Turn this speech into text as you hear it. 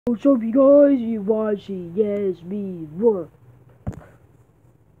What's up, you guys? You watching Yes Me What?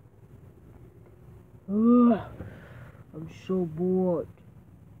 I'm so bored.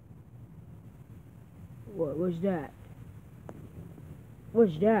 What's that?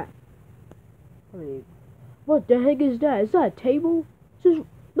 What's that? I mean, what the heck is that? Is that a table? Just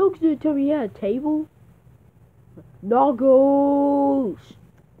Knuckles didn't tell me he had a table. Knuckles!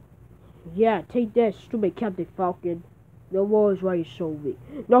 Yeah, take that, stupid Captain Falcon. No more is why you sold me.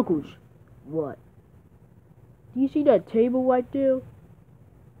 Knuckles! What? Do you see that table right there?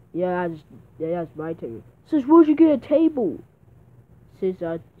 Yeah, that's my table. Since where'd you get a table? Since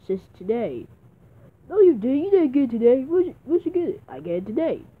today. No, you didn't. You didn't get it today. Where'd you get it? I get it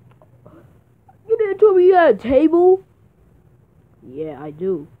today. You didn't tell me you had a table? Yeah, I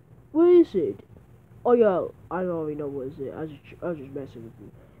do. Where is it? Oh, yeah, I don't even know what is it. I was just messing with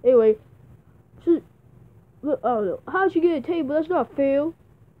you. Anyway, so, look, I don't know. How'd you get a table? That's not fair.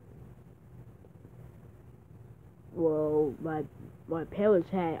 Well, my parents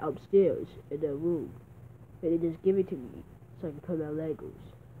had it upstairs in their room. And they just give it to me so I can put my Legos.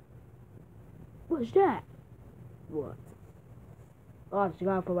 What's that? What? Oh, I just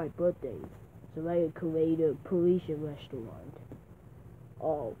got it for my birthday. So I can create a Parisian restaurant.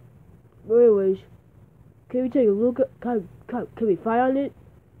 Oh. But anyways, can we take a look at, can we fly on it?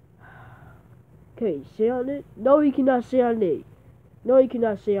 Can we sit on it? No, we cannot sit on it. No, you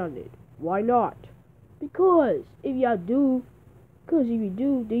cannot sit on it. Why not? Because if you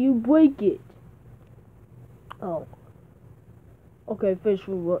do, then you break it. Oh. Okay, thanks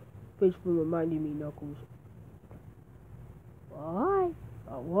for reminding me, Knuckles. Alright.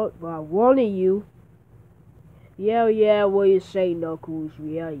 I wanted you. Yeah, what you say, Knuckles?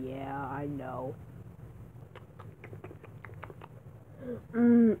 Yeah, I know.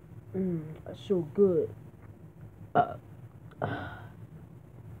 That's so good.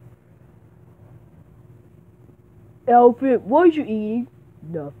 Alfred, what are you eating?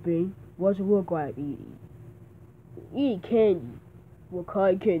 Nothing. What's it look like eating? Eating candy. What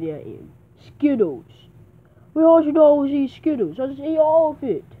kind of candy I eat? Skittles. Well, I should always eat Skittles. I just ate all of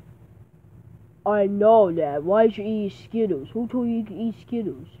it. I know that. Why should you eat Skittles? Who told you you could eat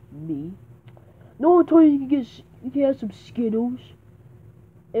Skittles? Me. No one told you you can have some Skittles.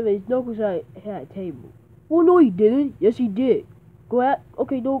 Anyways, Knuckles had a table. Well, no, he didn't. Yes, he did. Go ask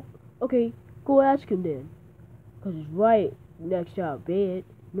him then. Cause it's right next to our bed.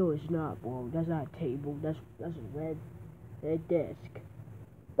 No, it's not, bro. That's not a table. That's a red desk.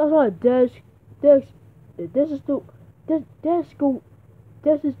 That's not a desk. Desk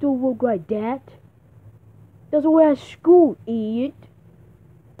don't look like that. That's the way I school, idiot.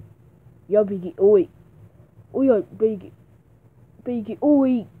 Yo, biggie, wait. Oh, yeah, biggie,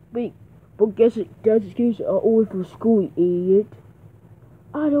 wait. But guess it, that's excuse away from school, idiot.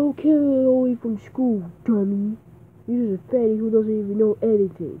 I don't care away from school, dummy. You're just a fatty who doesn't even know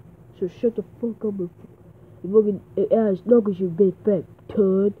anything. So shut the fuck up and fucking ass Knuckles, you big fat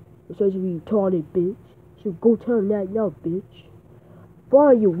turd. You're supposed to be retarded, bitch. So go tell him that now, bitch.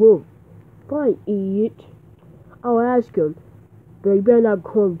 Fine, you will. Fine, idiot. I'll ask him, but you better not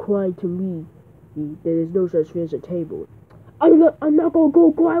come crying to me that there's no such thing as a table. I'm not gonna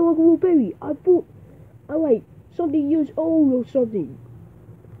go cry like a little baby. I thought I'm like something years old or something.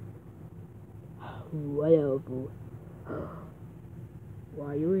 Whatever.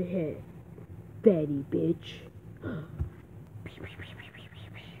 Why you ahead, fatty bitch?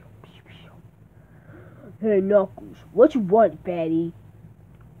 Hey Knuckles, what you want, fatty?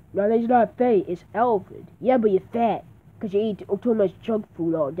 No, that's not fatty, it's Alfred. Yeah, but you're fat, cause you eat too much junk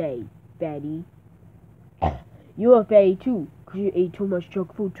food all day, fatty. You're a fatty too, cause you eat too much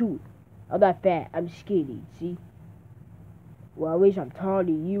junk food too. I'm not fat, I'm skinny, see? Well, at least I'm taller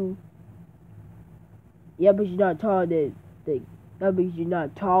than you. Yeah, but you're not taller than that means you're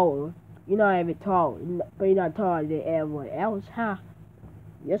not taller. You're not even taller, but you're not taller than everyone else, huh?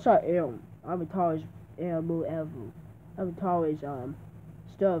 Yes, I am. I'm the tallest animal ever. I'm the tallest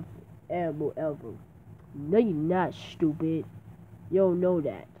stuffed animal ever. No, you're not, stupid. You don't know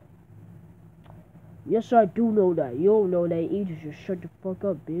that. Yes, I do know that. You don't know that either. Just shut the fuck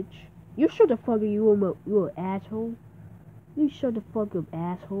up, bitch. You shut the fuck up, you an asshole. You shut the fuck up,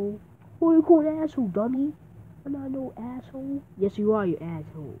 asshole. Who you call an asshole, dummy? I'm not no asshole. Yes, you are, you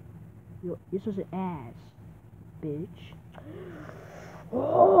asshole. You're such an ass, bitch.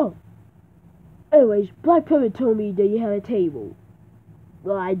 Oh. Anyways, Black Panther told me that you have a table.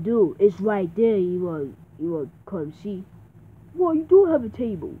 Well, I do. It's right there. You want come see? Well, you do have a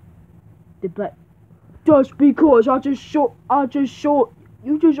table. The Black. Just because I just show.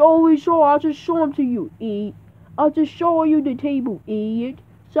 You just always show. I just show them to you, idiot. I just show you the table, idiot.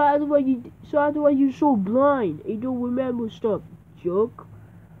 So that's why you're so blind. You don't remember stuff, jerk.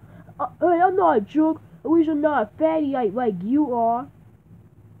 Hey, I'm not a jerk. At least I'm not a fatty like you are.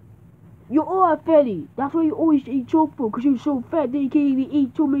 You are a fatty. That's why you always eat junk food, because you're so fat that you can't even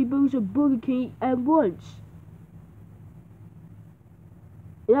eat too many burgers of Burger King at once.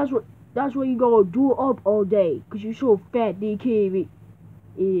 And that's why you gotta do up all day, because you're so fat that you can't even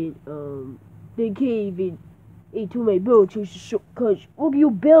eat too many burgers. Because look at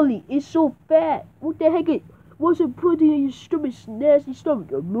your belly, it's so fat. What the heck what's it putting in your stupid nasty stomach?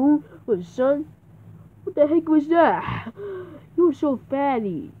 The moon or the sun? What the heck was that? You're so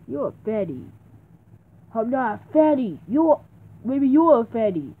fatty. You're a fatty. I'm not a fatty. Maybe you're a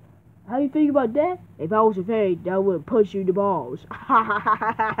fatty. How you think about that? If I was a fatty, I would punch you in the balls.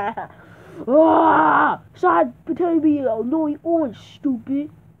 Stop pretending to be an annoying orange,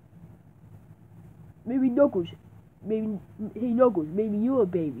 stupid. Maybe Knuckles. Maybe you're a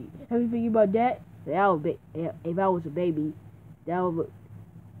baby. Have you think about that? If I was a baby, that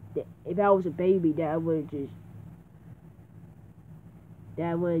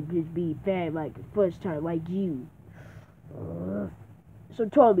would just be fat like the first time, like you. So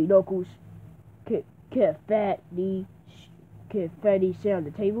tell me, Knuckles, can fatty sit on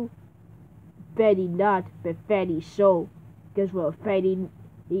the table? Fatty not, but fatty so. Guess what? Fatty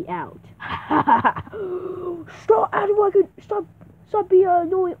out. Stop being an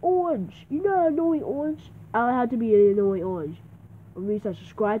annoying orange. You're not an annoying orange. I don't have to be an annoying orange. At least I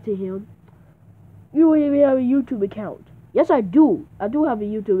subscribe to him. You don't even have a YouTube account. Yes, I do. I do have a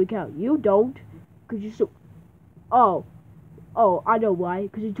YouTube account. You don't. Because you're so... Oh, I know why.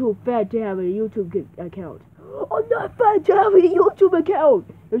 Because you're too fat to have a YouTube account. I'm not fat to have a YouTube account.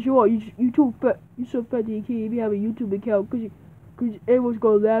 Yes, you are. You're too fat. You're so fat that you can't even have a YouTube account. Because everyone's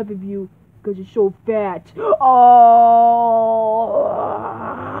going to laugh at you. Because you're so fat. Oh!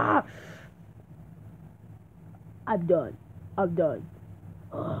 I'm done.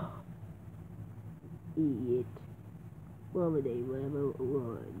 Eat. Whatever they, whatever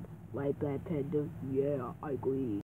one. White Black Panther, yeah, I agree.